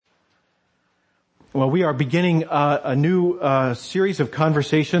Well, we are beginning a new series of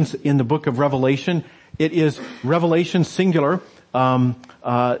conversations in the book of Revelation. It is Revelation singular.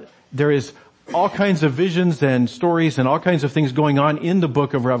 There is all kinds of visions and stories and all kinds of things going on in the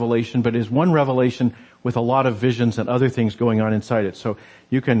book of Revelation, but it is one revelation with a lot of visions and other things going on inside it. So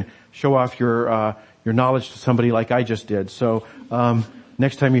you can show off your knowledge to somebody like I just did. So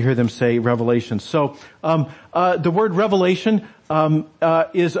next time you hear them say Revelation. So the word revelation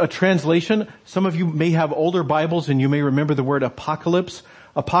is a translation. Some of you may have older Bibles and you may remember the word apocalypse.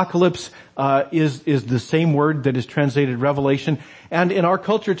 Apocalypse is the same word that is translated revelation. And in our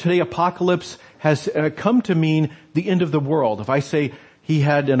culture today, apocalypse has come to mean the end of the world. If I say he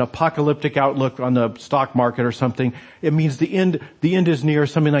had an apocalyptic outlook on the stock market or something, it means the end is near,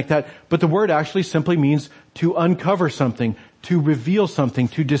 something like that. But the word actually simply means to uncover something, to reveal something,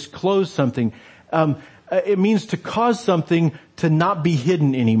 to disclose something. It means to cause something to not be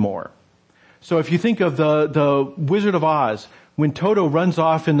hidden anymore. So if you think of the Wizard of Oz, when Toto runs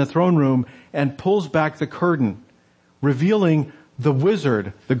off in the throne room and pulls back the curtain, revealing the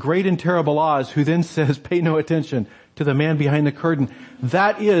wizard, the great and terrible Oz, who then says, pay no attention to the man behind the curtain,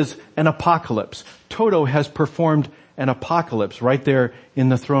 that is an apocalypse. Toto has performed an apocalypse right there in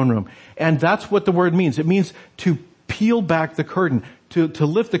the throne room. And that's what the word means. It means to peel back the curtain, to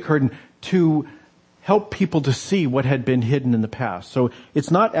lift the curtain, to help people to see what had been hidden in the past. So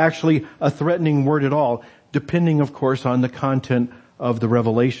it's not actually a threatening word at all, depending, of course, on the content of the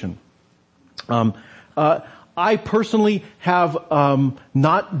revelation. I personally have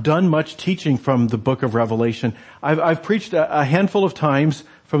not done much teaching from the book of Revelation. I've preached a handful of times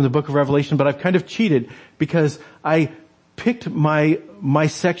from the book of Revelation, but I've kind of cheated because I picked my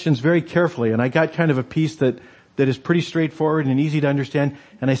sections very carefully, and I got kind of a piece that is pretty straightforward and easy to understand,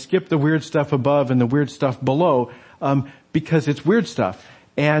 and I skipped the weird stuff above and the weird stuff below because it's weird stuff.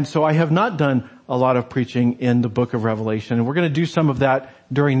 And so I have not done a lot of preaching in the book of Revelation, and we're going to do some of that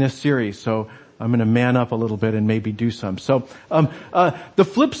during this series. So I'm going to man up a little bit and maybe do some. So the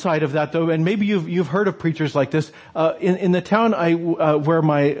flip side of that, though, and maybe you've heard of preachers like this, in the town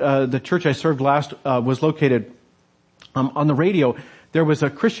where the church I served last was located, on the radio there was a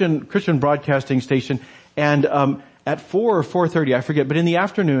Christian broadcasting station, and at 4 or 4:30, I forget, but in the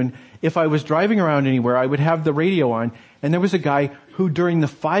afternoon, if I was driving around anywhere, I would have the radio on, and there was a guy who during the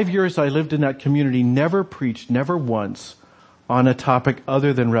 5 years I lived in that community never preached, never once, on a topic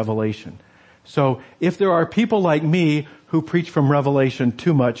other than Revelation. So if there are people like me who preach from Revelation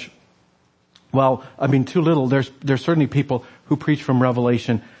too much, too little, there's certainly people who preach from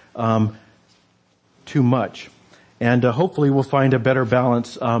Revelation too much. And hopefully we'll find a better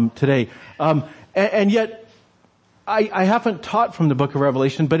balance today. And yet, I haven't taught from the book of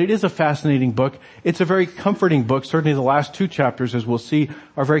Revelation, but it is a fascinating book. It's a very comforting book. Certainly the last two chapters, as we'll see,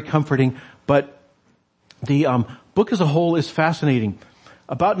 are very comforting. But the book as a whole is fascinating.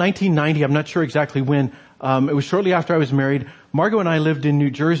 About 1990, I'm not sure exactly when, it was shortly after I was married, Margot and I lived in New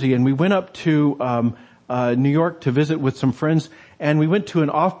Jersey, and we went up to New York to visit with some friends, and we went to an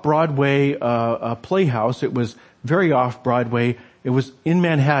off-Broadway playhouse. It was very off-Broadway. It was in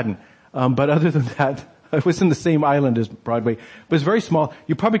Manhattan. But other than that, it was in the same island as Broadway. It was very small.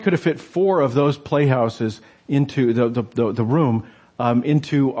 You probably could have fit 4 of those playhouses into the room,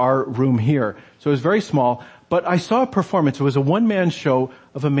 into our room here. So it was very small. But I saw a performance. It was a one-man show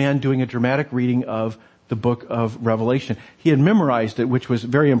of a man doing a dramatic reading of the book of Revelation. He had memorized it, which was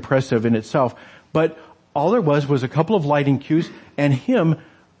very impressive in itself. But all there was a couple of lighting cues and him,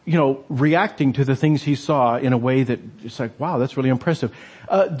 reacting to the things he saw in a way that it's like, wow, that's really impressive.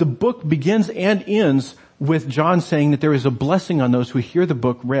 The book begins and ends with John saying that there is a blessing on those who hear the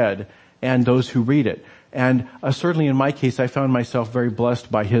book read and those who read it. And certainly in my case, I found myself very blessed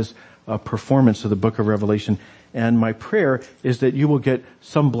by his performance of the book of Revelation. And my prayer is that you will get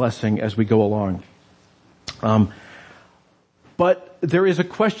some blessing as we go along. But there is a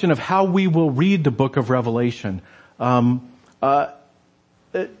question of how we will read the book of Revelation.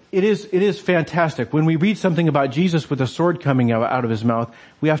 It is fantastic. When we read something about Jesus with a sword coming out of his mouth,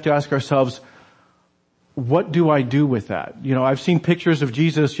 we have to ask ourselves, what do I do with that? I've seen pictures of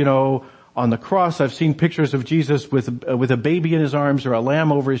Jesus, on the cross. I've seen pictures of Jesus with a baby in his arms or a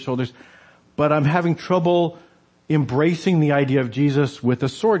lamb over his shoulders. But I'm having trouble embracing the idea of Jesus with a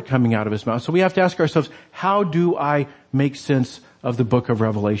sword coming out of his mouth. So we have to ask ourselves, how do I make sense of the book of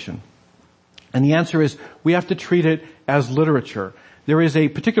Revelation? And the answer is, we have to treat it as literature. There is a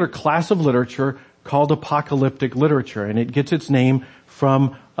particular class of literature called apocalyptic literature, and it gets its name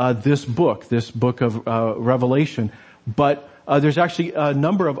from this book of Revelation. But there's actually a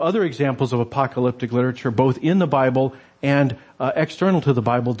number of other examples of apocalyptic literature, both in the Bible and external to the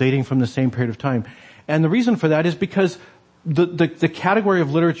Bible, dating from the same period of time. And the reason for that is because the category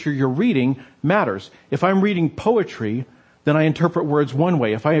of literature you're reading matters. If I'm reading poetry, then I interpret words one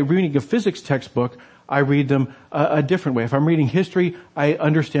way. If I'm reading a physics textbook, I read them a different way. If I'm reading history, I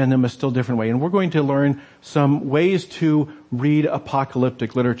understand them a still different way. And we're going to learn some ways to read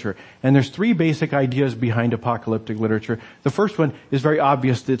apocalyptic literature. And there's three basic ideas behind apocalyptic literature. The first one is very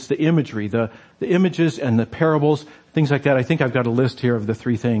obvious. It's the imagery, the images and the parables, things like that. I think I've got a list here of the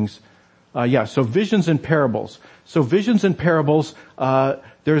three things. So visions and parables. So visions and parables,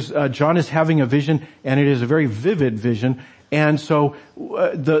 John is having a vision, and it is a very vivid vision. And so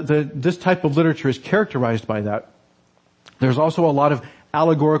this type of literature is characterized by that. There's also a lot of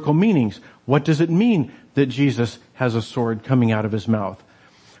allegorical meanings. What does it mean that Jesus has a sword coming out of his mouth?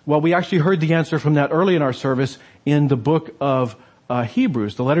 Well, we actually heard the answer from that early in our service in the book of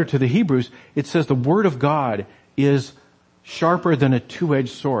Hebrews, the letter to the Hebrews. It says the word of God is sharper than a two-edged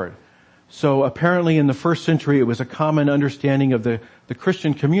sword. So apparently in the first century, it was a common understanding of the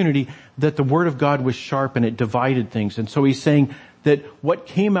Christian community that the Word of God was sharp and it divided things. And so he's saying that what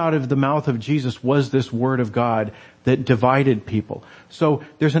came out of the mouth of Jesus was this Word of God that divided people. So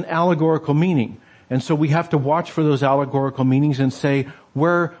there's an allegorical meaning. And so we have to watch for those allegorical meanings and say,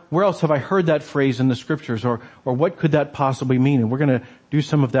 where else have I heard that phrase in the Scriptures? Or what could that possibly mean? And we're going to do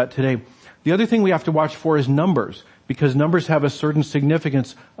some of that today. The other thing we have to watch for is numbers, because numbers have a certain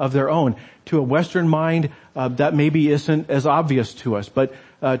significance of their own. To a Western mind, that maybe isn't as obvious to us, but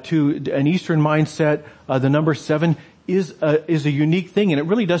to an Eastern mindset, the number 7 is a unique thing, and it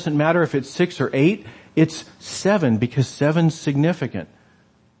really doesn't matter if it's 6 or 8. It's 7 because 7's significant.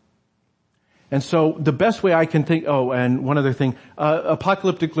 And so the best way I can think, and one other thing,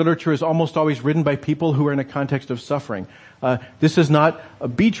 apocalyptic literature is almost always written by people who are in a context of suffering. This is not a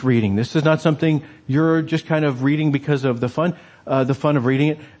beach reading. This is not something you're just kind of reading because of the fun of reading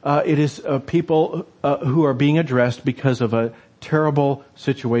it. It is people who are being addressed because of a terrible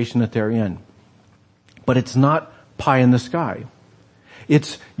situation that they're in. But it's not pie in the sky.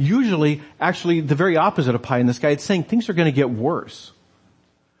 It's usually actually the very opposite of pie in the sky. It's saying things are going to get worse,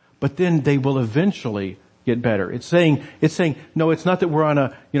 but then they will eventually get better. It's saying, no, it's not that we're on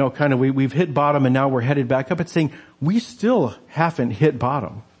a, we've hit bottom and now we're headed back up. It's saying we still haven't hit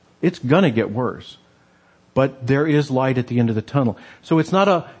bottom. It's gonna get worse. But there is light at the end of the tunnel. So it's not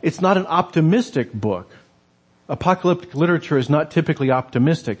an optimistic book. Apocalyptic literature is not typically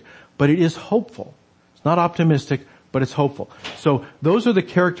optimistic, but it is hopeful. It's not optimistic, but it's hopeful. So those are the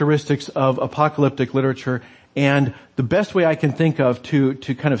characteristics of apocalyptic literature, and the best way I can think of to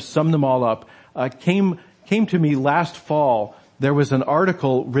kind of sum them all up, came to me last fall. There was an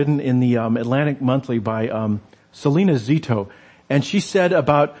article written in the Atlantic Monthly by Selena Zito, and she said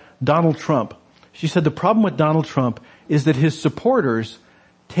about Donald Trump. She said the problem with Donald Trump is that his supporters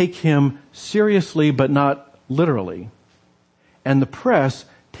take him seriously but not literally, and the press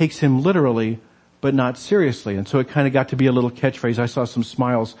takes him literally but not seriously. And so it kind of got to be a little catchphrase. I saw some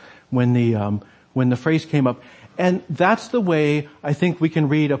smiles when the phrase came up. And that's the way I think we can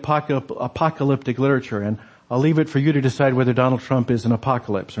read apocalyptic literature. And I'll leave it for you to decide whether Donald Trump is an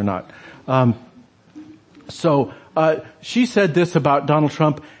apocalypse or not. She said this about Donald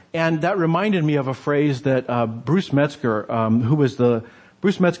Trump, and that reminded me of a phrase that Bruce Metzger,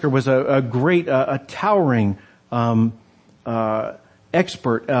 Bruce Metzger was a great, towering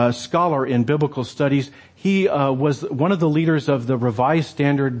expert, scholar in biblical studies. He was one of the leaders of the Revised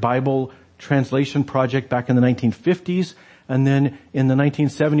Standard Bible Translation Project back in the 1950s, and then in the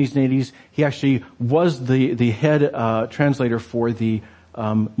 1970s and 80s, he actually was the head translator for the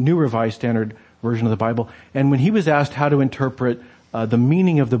New Revised Standard version of the Bible. And when he was asked how to interpret the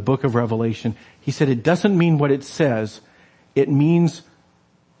meaning of the book of Revelation, he said it doesn't mean what it says, it means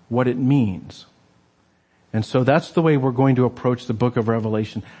what it means. And so that's the way we're going to approach the book of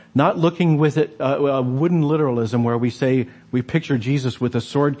Revelation. Not looking with it, a wooden literalism where we picture Jesus with a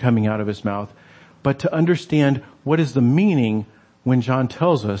sword coming out of his mouth, but to understand what is the meaning when John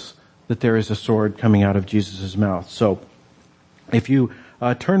tells us that there is a sword coming out of Jesus' mouth. So if you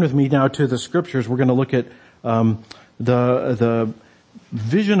turn with me now to the scriptures, we're going to look at the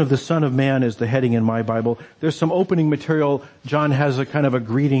vision of the Son of Man is the heading in my Bible. There's some opening material. John has a kind of a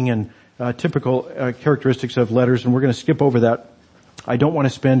greeting and typical characteristics of letters, and we're going to skip over that. I don't want to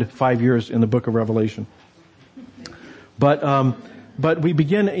spend 5 years in the book of Revelation. But we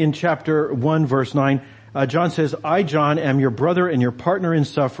begin in chapter 1, verse 9. John says, I, John, am your brother and your partner in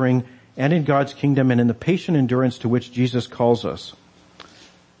suffering and in God's kingdom and in the patient endurance to which Jesus calls us.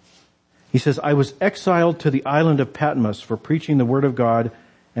 He says, I was exiled to the island of Patmos for preaching the word of God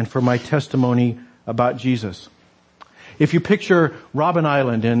and for my testimony about Jesus. If you picture Robben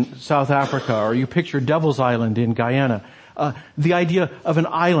Island in South Africa, or you picture Devil's Island in Guyana, the idea of an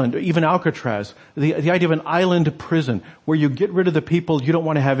island, or even Alcatraz, the idea of an island prison where you get rid of the people you don't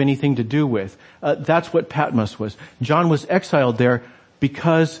want to have anything to do with. That's what Patmos was. John was exiled there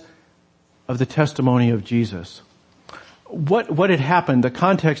because of the testimony of Jesus. What had happened, the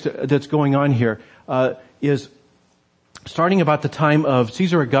context that's going on here, is starting about the time of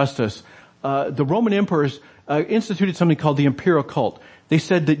Caesar Augustus, the Roman emperors instituted something called the imperial cult. They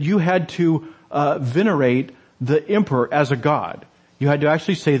said that you had to venerate the emperor as a god. You had to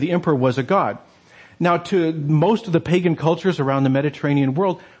actually say the emperor was a god. Now, to most of the pagan cultures around the Mediterranean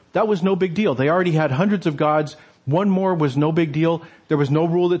world, that was no big deal. They already had hundreds of gods. One more was no big deal. There was no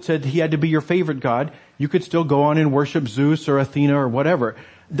rule that said he had to be your favorite god. You could still go on and worship Zeus or Athena or whatever.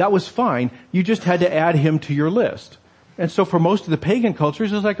 That was fine. You just had to add him to your list. And so for most of the pagan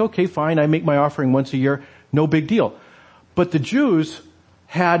cultures, it was like, okay, fine, I make my offering once a year, no big deal. But the Jews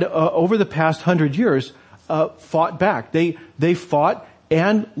had, over the past 100 years, fought back. They fought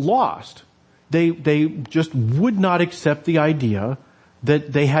and lost. They just would not accept the idea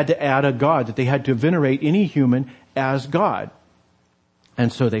that they had to add a god, that they had to venerate any human as God.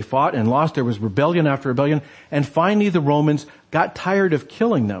 And so they fought and lost. There was rebellion after rebellion. And finally the Romans got tired of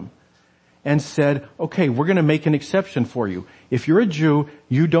killing them and said, okay, we're going to make an exception for you. If you're a Jew,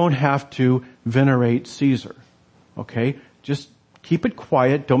 you don't have to venerate Caesar. Okay? Just keep it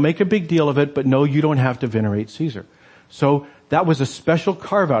quiet. Don't make a big deal of it, but no, you don't have to venerate Caesar. So that was a special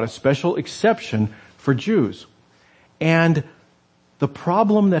carve-out, a special exception for Jews. And the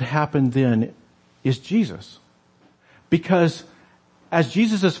problem that happened then is Jesus. Because as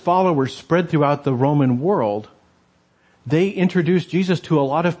Jesus' followers spread throughout the Roman world, they introduced Jesus to a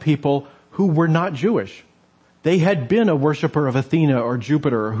lot of people who were not Jewish. They had been a worshiper of Athena or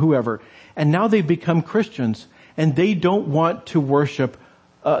Jupiter or whoever, and now they've become Christians, and they don't want to worship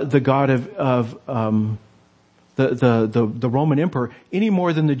the God of the Roman emperor any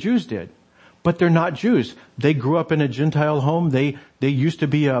more than the Jews did. But they're not Jews. They grew up in a Gentile home. They used to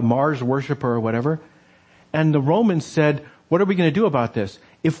be a Mars worshiper or whatever. And the Romans said, what are we going to do about this?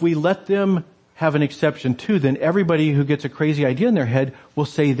 If we let them have an exception too, then everybody who gets a crazy idea in their head will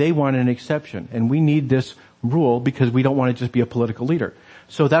say they want an exception. And we need this rule because we don't want to just be a political leader.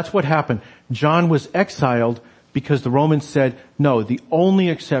 So that's what happened. John was exiled because the Romans said, no, the only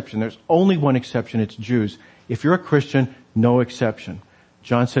exception, there's only one exception, it's Jews. If you're a Christian, no exception.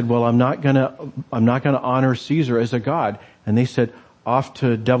 John said, well, I'm not gonna honor Caesar as a god. And they said, off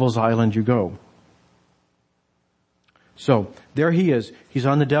to Devil's Island you go. So there he is. He's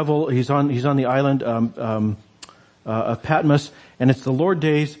on the island of Patmos, and it's the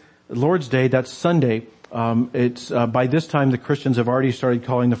Lord's Day. That's Sunday. It's by this time the Christians have already started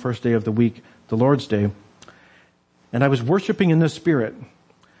calling the first day of the week the Lord's Day. And I was worshiping in the Spirit.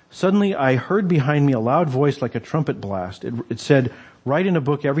 Suddenly I heard behind me a loud voice like a trumpet blast. It said, write in a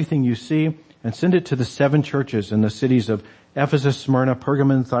book everything you see and send it to the 7 churches in the cities of Ephesus, Smyrna,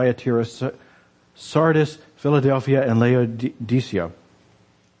 Pergamon, Thyatira, Sardis, Philadelphia, and Laodicea.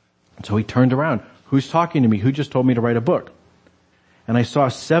 So he turned around. Who's talking to me? Who just told me to write a book? And I saw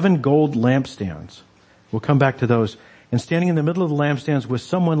 7 gold lampstands. We'll come back to those. And standing in the middle of the lampstands was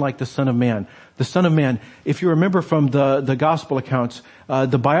someone like the Son of Man. The Son of Man, if you remember from the gospel accounts,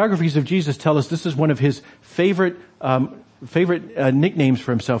 the biographies of Jesus tell us this is one of his favorite nicknames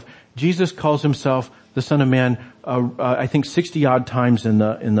for himself. Jesus calls himself the Son of Man, I think 60 odd times in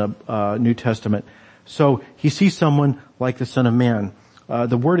the New Testament. So he sees someone like the Son of Man.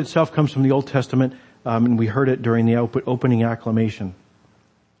 The word itself comes from the Old Testament, and we heard it during the opening acclamation.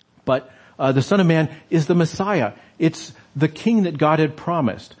 But the Son of Man is the Messiah. It's the King that God had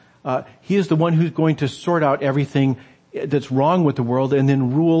promised. He is the one who's going to sort out everything that's wrong with the world and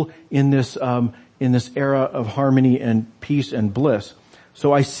then rule in this era of harmony and peace and bliss.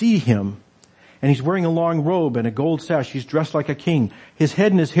 So I see him, and he's wearing a long robe and a gold sash. He's dressed like a king. His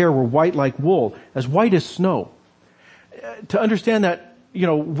head and his hair were white like wool, as white as snow. To understand that,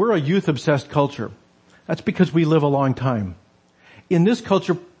 we're a youth-obsessed culture. That's because we live a long time. In this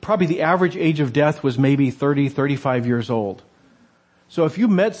culture, probably the average age of death was maybe 30, 35 years old. So if you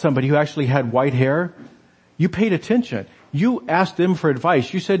met somebody who actually had white hair, you paid attention. You asked them for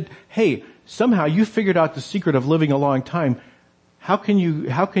advice. You said, hey, somehow you figured out the secret of living a long time. How can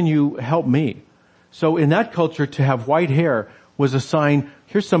you help me? So in that culture, to have white hair was a sign,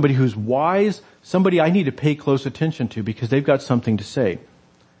 here's somebody who's wise, somebody I need to pay close attention to because they've got something to say.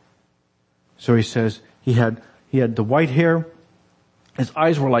 So he says he had the white hair, His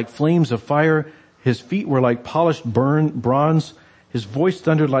eyes were like flames of fire. His feet were like polished bronze. His voice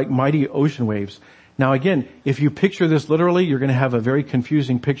thundered like mighty ocean waves. Now again, if you picture this literally, you're going to have a very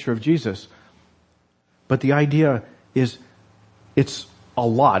confusing picture of Jesus. But the idea is, it's a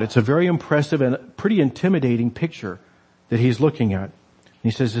lot. It's a very impressive and pretty intimidating picture that he's looking at.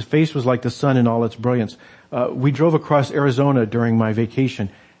 And he says his face was like the sun in all its brilliance. We drove across Arizona during my vacation,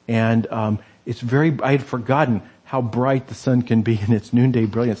 and I had forgotten how bright the sun can be in its noonday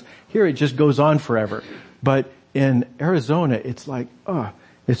brilliance. Here it just goes on forever. But in Arizona, it's like,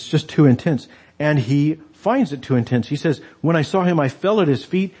 it's just too intense. And he finds it too intense. He says, when I saw him, I fell at his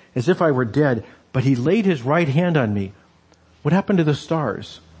feet as if I were dead, but he laid his right hand on me. What happened to the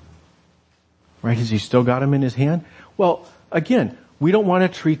stars? Right? Has he still got them in his hand? Well, again, we don't want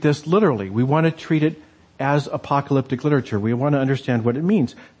to treat this literally. We want to treat it as apocalyptic literature. We want to understand what it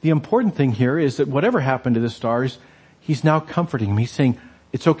means. The important thing here is that whatever happened to the stars, he's now comforting him. He's saying,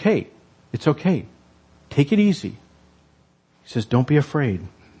 it's okay. It's okay. Take it easy. He says, don't be afraid.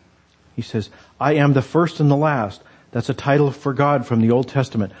 He says, I am the first and the last. That's a title for God from the Old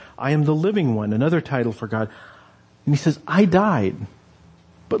Testament. I am the living one, another title for God. And he says, I died.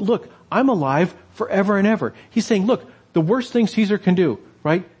 But look, I'm alive forever and ever. He's saying, look, the worst thing Caesar can do,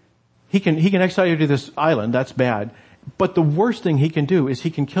 right? He can exile you to this island. That's bad. But the worst thing he can do is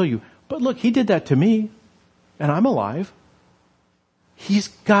he can kill you. But look, he did that to me, and I'm alive. He's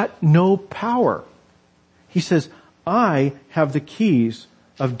got no power. He says, I have the keys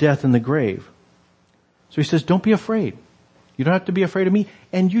of death and the grave. So he says, don't be afraid. You don't have to be afraid of me,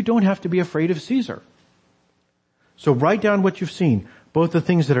 and you don't have to be afraid of Caesar. So write down what you've seen, both the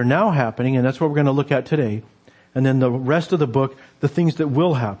things that are now happening, and that's what we're going to look at today, and then the rest of the book, the things that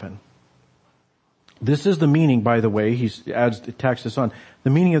will happen. This is the meaning, by the way, he tacks this on,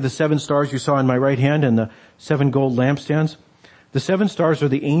 the meaning of the 7 stars you saw in my right hand and the 7 gold lampstands. The 7 stars are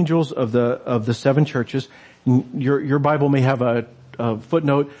the angels of the 7 churches. Your Bible may have a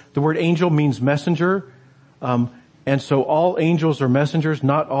footnote. The word angel means messenger, and so all angels are messengers.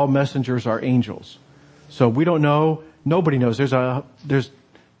 Not all messengers are angels. So we don't know. Nobody knows. There's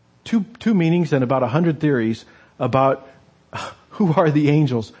two meanings and about 100 theories about who are the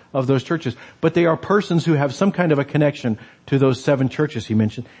angels of those churches. But they are persons who have some kind of a connection to those 7 churches he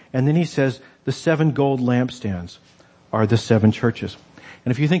mentioned. And then he says the 7 gold lampstands are the 7 churches.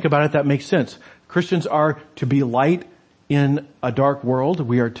 And if you think about it, that makes sense. Christians are to be light in a dark world.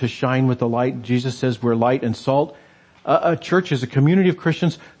 We are to shine with the light. Jesus says we're light and salt. A church is a community of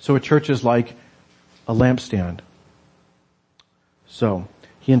Christians, so a church is like a lampstand. So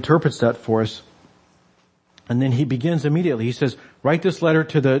he interprets that for us. And then he begins immediately. He says, write this letter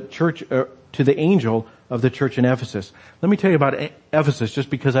to the church, to the angel of the church in Ephesus. Let me tell you about Ephesus, just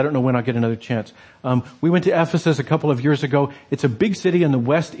because I don't know when I'll get another chance. We went to Ephesus a couple of years ago. It's a big city in the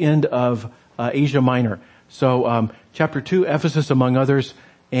west end of Asia Minor. So chapter 2, Ephesus among others.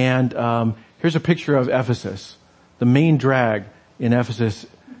 And here's a picture of Ephesus. The main drag in Ephesus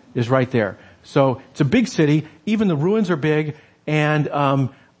is right there. So it's a big city. Even the ruins are big. And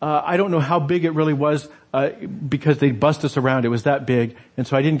I don't know how big it really was because they bust us around. It was that big. And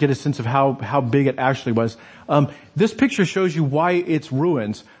so I didn't get a sense of how big it actually was. This picture shows you why it's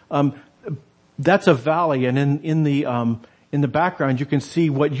ruins. That's a valley, and in the background you can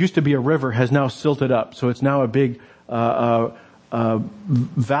see what used to be a river has now silted up. So it's now a big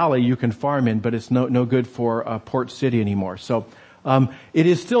valley you can farm in, but it's no good for Port City anymore. So it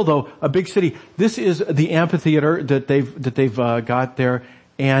is still, though, a big city. This is the amphitheater that they've got there.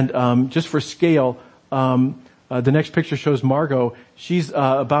 And just for scale, the next picture shows Margot. She's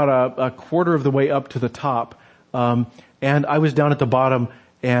about a quarter of the way up to the top. And I was down at the bottom,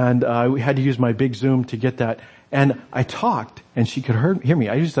 and I had to use my big zoom to get that. And I talked, and she could hear me.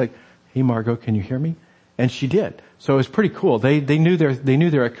 I was like, "Hey, Margot, can you hear me?" And she did. So it was pretty cool. They knew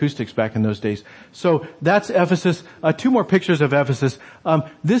their acoustics back in those days. So that's Ephesus. 2 more pictures of Ephesus.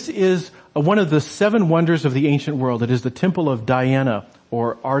 This is one of the 7 wonders of the ancient world. It is the temple of Diana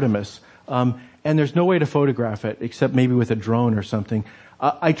or Artemis. And there's no way to photograph it except maybe with a drone or something.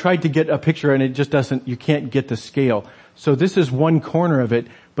 I tried to get a picture and it just you can't get the scale. So this is one corner of it,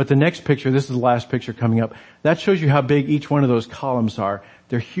 but the next picture, this is the last picture coming up, that shows you how big each one of those columns are.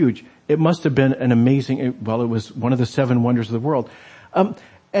 They're huge. It must have been an amazing, it was one of the 7 wonders of the world.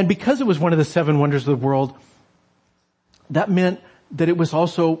 And because it was one of the 7 wonders of the world, that meant that it was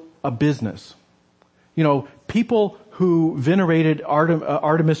also a business. You know, people who venerated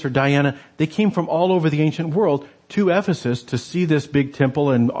Artemis or Diana, they came from all over the ancient world to Ephesus to see this big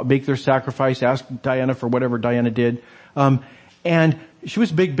temple and make their sacrifice, ask Diana for whatever Diana did. And She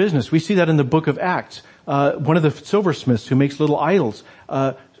was big business. We see that in the book of Acts. One of the silversmiths who makes little idols,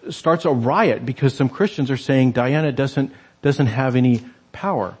 starts a riot because some Christians are saying Diana doesn't have any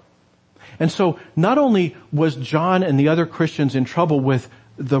power. And so not only was John and the other Christians in trouble with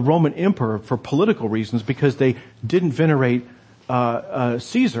the Roman emperor for political reasons because they didn't venerate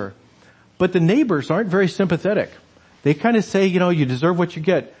Caesar, but the neighbors aren't very sympathetic. They kind of say, you deserve what you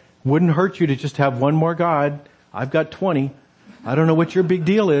get. Wouldn't hurt you to just have one more God. I've got 20. I don't know what your big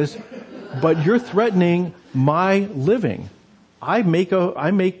deal is, but you're threatening my living. I make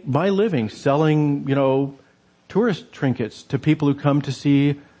my living selling, tourist trinkets to people who come to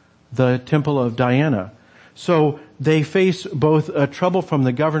see the temple of Diana. So they face both trouble from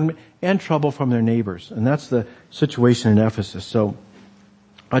the government and trouble from their neighbors. And that's the situation in Ephesus. So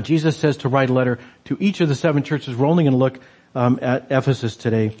Jesus says to write a letter to each of the 7 churches. We're only going to look at Ephesus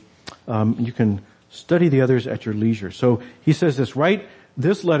today. You can study the others at your leisure. So he says this, write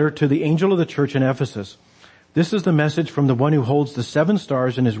this letter to the angel of the church in Ephesus. This is the message from the one who holds the 7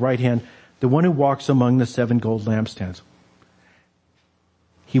 stars in his right hand, the one who walks among the 7 gold lampstands.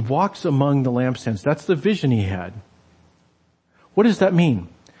 He walks among the lampstands. That's the vision he had. What does that mean?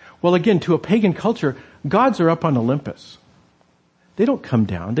 Well, again, to a pagan culture, gods are up on Olympus. They don't come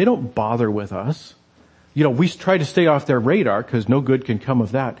down. They don't bother with us. We try to stay off their radar because no good can come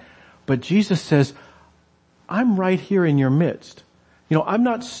of that. But Jesus says, I'm right here in your midst. I'm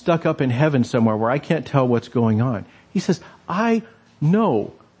not stuck up in heaven somewhere where I can't tell what's going on. He says, I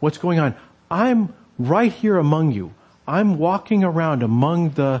know what's going on. I'm right here among you. I'm walking around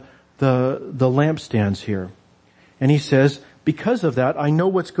among the lampstands here. And he says, because of that, I know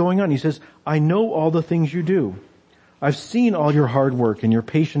what's going on. He says, I know all the things you do. I've seen all your hard work and your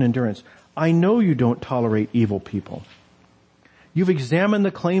patient endurance. I know you don't tolerate evil people. You've examined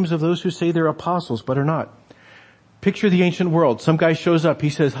the claims of those who say they're apostles but are not. Picture the ancient world. Some guy shows up.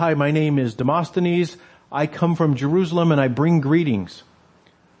 He says, hi, my name is Demosthenes. I come from Jerusalem and I bring greetings.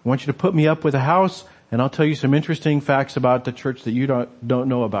 I want you to put me up with a house and I'll tell you some interesting facts about the church that you don't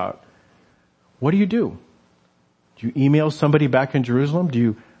know about. What do? Do you email somebody back in Jerusalem? Do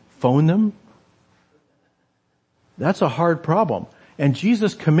you phone them? That's a hard problem. And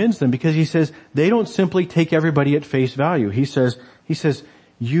Jesus commends them because he says they don't simply take everybody at face value. He says,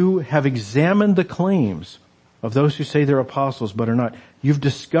 you have examined the claims of those who say they're apostles but are not. You've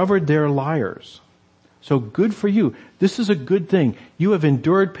discovered they're liars. So good for you. This is a good thing. You have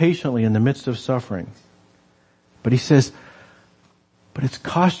endured patiently in the midst of suffering. But he says, but it's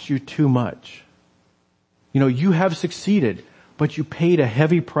cost you too much. You have succeeded, but you paid a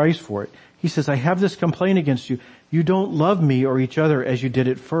heavy price for it. He says, I have this complaint against you. You don't love me or each other as you did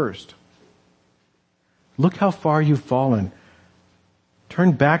at first. Look how far you've fallen.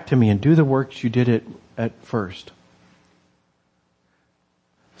 Turn back to me and do the works you did at first.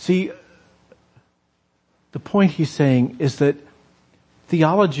 See, the point he's saying is that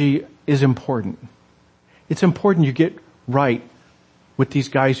theology is important. It's important you get right with these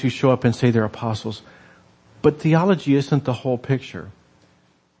guys who show up and say they're apostles. But theology isn't the whole picture.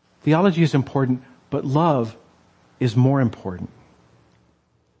 Theology is important, but love is more important.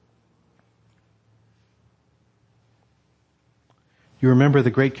 You remember the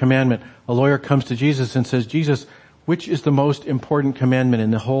great commandment. A lawyer comes to Jesus and says, Jesus, which is the most important commandment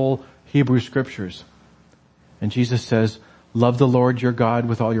in the whole Hebrew Scriptures? And Jesus says, love the Lord your God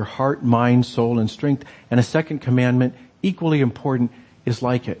with all your heart, mind, soul, and strength. And a second commandment, equally important, is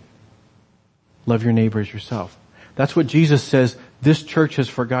like it. Love your neighbor as yourself. That's what Jesus says this church has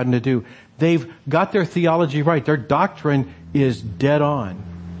forgotten to do. They've got their theology right. Their doctrine is dead on.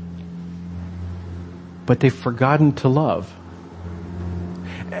 But they've forgotten to love.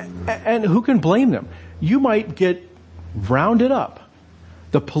 And who can blame them? You might get rounded up.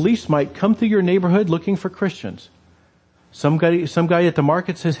 The police might come through your neighborhood looking for Christians. Some guy at the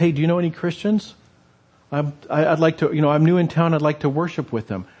market says, hey, do you know any Christians? I'd like to, I'm new in town. I'd like to worship with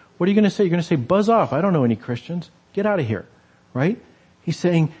them. What are you going to say? You're going to say, buzz off. I don't know any Christians. Get out of here. Right? He's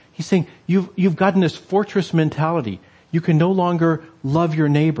saying, you've gotten this fortress mentality. You can no longer love your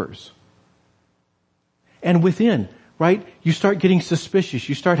neighbors. And within, right, you start getting suspicious.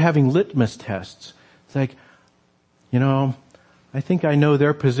 You start having litmus tests. It's like, I think I know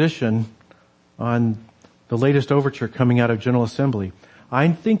their position on the latest overture coming out of General Assembly. I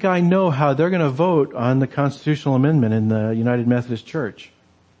think I know how they're going to vote on the constitutional amendment in the United Methodist Church.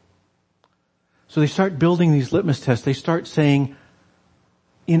 So they start building these litmus tests. They start saying,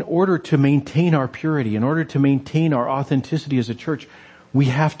 in order to maintain our purity, in order to maintain our authenticity as a church, we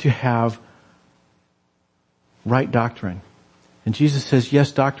have to have right doctrine. And Jesus says,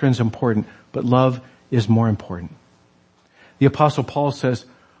 yes, doctrine is important, but love is more important. The Apostle Paul says,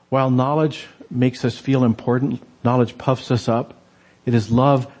 while knowledge makes us feel important, knowledge puffs us up, it is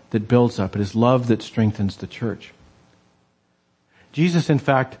love that builds up. It is love that strengthens the church. Jesus, in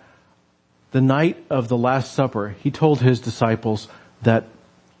fact, the night of the Last Supper, he told his disciples that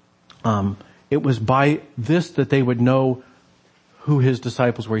it was by this that they would know who his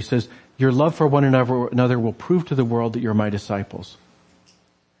disciples were. He says, your love for one another will prove to the world that you're my disciples.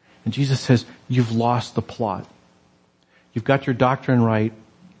 And Jesus says, you've lost the plot. You've got your doctrine right,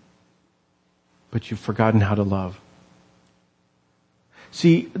 but you've forgotten how to love.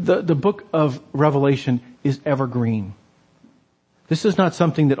 See, the book of Revelation is evergreen. This is not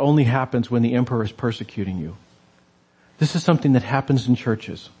something that only happens when the emperor is persecuting you. This is something that happens in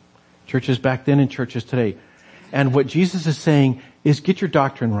churches. Churches back then and churches today. And what Jesus is saying is get your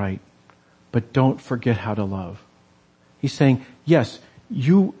doctrine right, but don't forget how to love. He's saying, yes,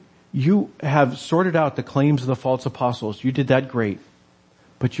 you have sorted out the claims of the false apostles. You did that great,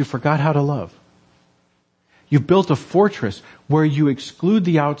 but you forgot how to love. You've built a fortress where you exclude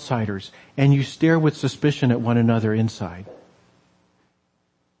the outsiders and you stare with suspicion at one another inside.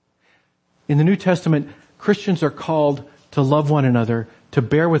 In the New Testament, Christians are called to love one another, to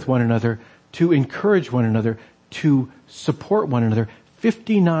bear with one another, to encourage one another, to support one another.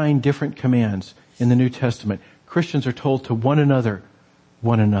 59 different commands in the New Testament. Christians are told to one another.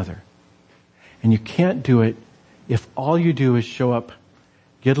 And you can't do it if all you do is show up,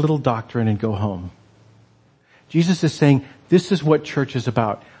 get a little doctrine, and go home. Jesus is saying this is what church is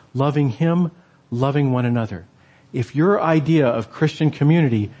about. Loving Him, loving one another. If your idea of Christian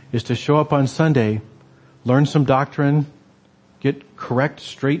community is to show up on Sunday, learn some doctrine, get correct,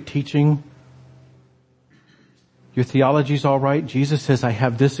 straight teaching, your theology's all right, Jesus says, I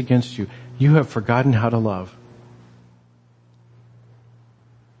have this against you. You have forgotten how to love.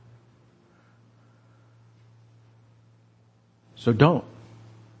 So don't.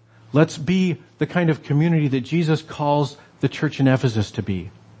 Let's be the kind of community that Jesus calls the church in Ephesus to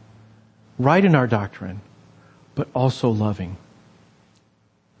be. Right in our doctrine, but also loving.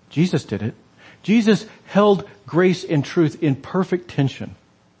 Jesus did it. Jesus held grace and truth in perfect tension.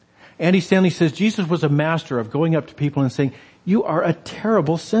 Andy Stanley says Jesus was a master of going up to people and saying, you are a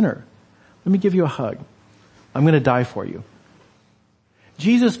terrible sinner. Let me give you a hug. I'm going to die for you.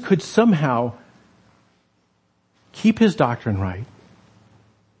 Jesus could somehow keep his doctrine right,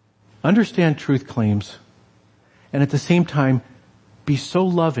 understand truth claims, and at the same time be so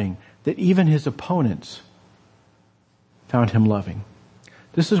loving that even his opponents found him loving.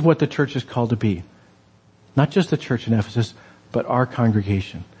 This is what the church is called to be. Not just the church in Ephesus, but our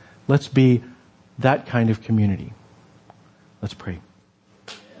congregation. Let's be that kind of community. Let's pray.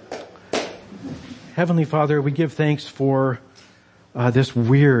 Heavenly Father, we give thanks for this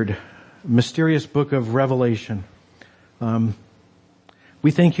weird, mysterious book of Revelation.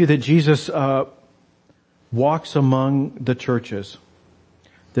 We thank you that Jesus walks among the churches,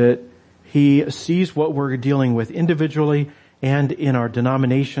 that he sees what we're dealing with individually and in our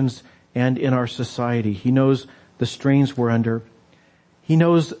denominations and in our society. He knows the strains we're under. He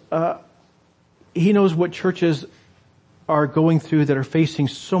knows what churches are going through that are facing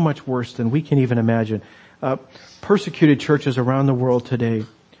so much worse than we can even imagine. Persecuted churches around the world today.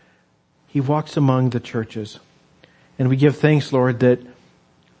 He walks among the churches. And we give thanks, Lord,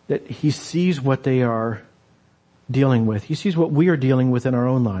 that he sees what they are dealing with. He sees what we are dealing with in our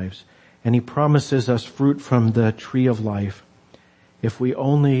own lives. And he promises us fruit from the tree of life if we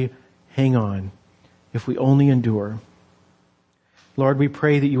only hang on, if we only endure. Lord, we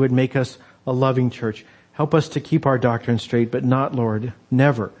pray that you would make us a loving church. Help us to keep our doctrine straight, but not, Lord,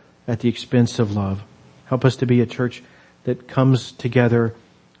 never at the expense of love. Help us to be a church that comes together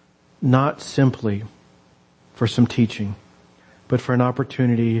not simply for some teaching, but for an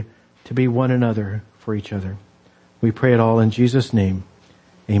opportunity to be one another for each other. We pray it all in Jesus' name.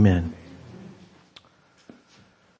 Amen.